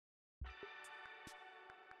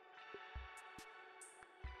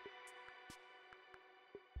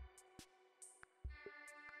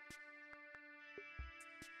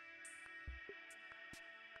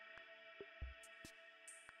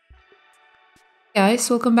Hey guys,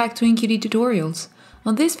 welcome back to IntQD tutorials.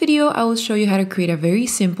 On this video, I will show you how to create a very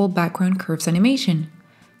simple background curves animation.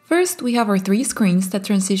 First, we have our three screens that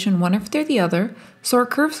transition one after the other, so our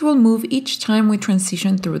curves will move each time we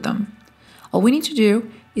transition through them. All we need to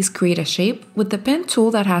do is create a shape with the pen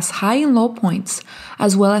tool that has high and low points,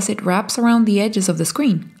 as well as it wraps around the edges of the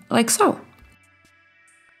screen, like so.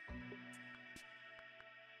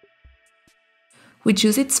 We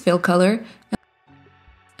choose its fill color,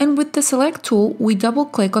 and with the select tool, we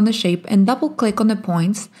double-click on the shape and double-click on the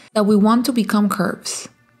points that we want to become curves.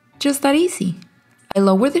 Just that easy. I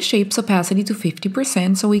lower the shape's opacity to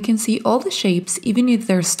 50% so we can see all the shapes even if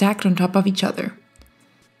they're stacked on top of each other.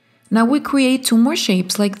 Now we create two more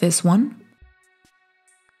shapes like this one.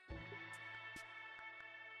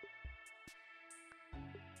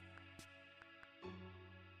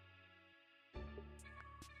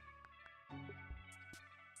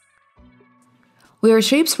 With our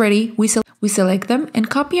shapes ready, we select them and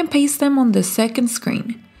copy and paste them on the second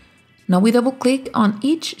screen. Now we double click on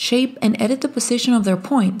each shape and edit the position of their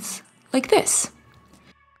points, like this.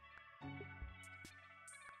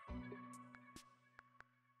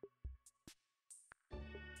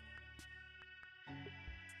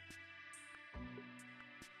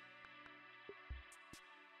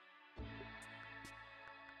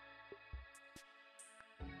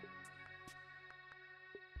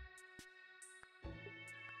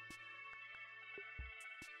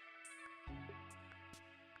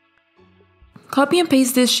 Copy and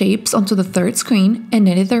paste these shapes onto the third screen and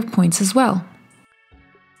edit their points as well.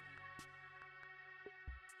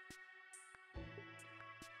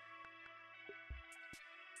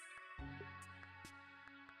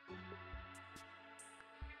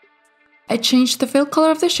 I changed the fill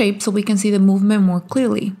color of the shape so we can see the movement more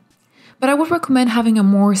clearly, but I would recommend having a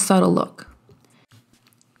more subtle look.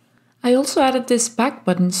 I also added this back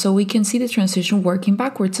button so we can see the transition working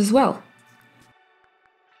backwards as well.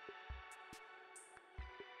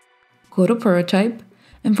 Go to Prototype,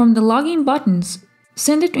 and from the login buttons,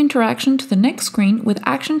 send it interaction to the next screen with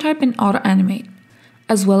Action Type and Auto Animate,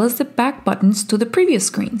 as well as the back buttons to the previous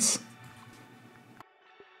screens.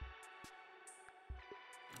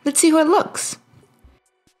 Let's see how it looks.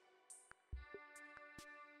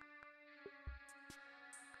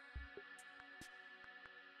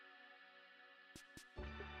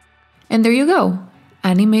 And there you go,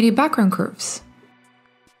 animated background curves.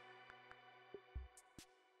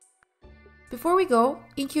 Before we go,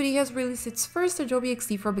 IntQD has released its first Adobe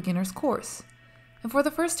XD for Beginners course. And for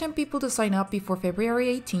the first 10 people to sign up before February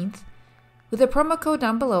 18th, with the promo code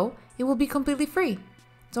down below, it will be completely free.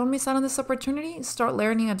 Don't miss out on this opportunity and start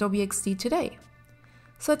learning Adobe XD today.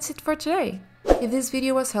 So that's it for today. If this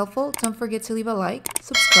video was helpful, don't forget to leave a like,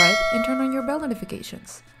 subscribe, and turn on your bell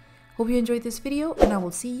notifications. Hope you enjoyed this video, and I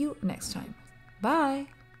will see you next time.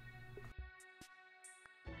 Bye!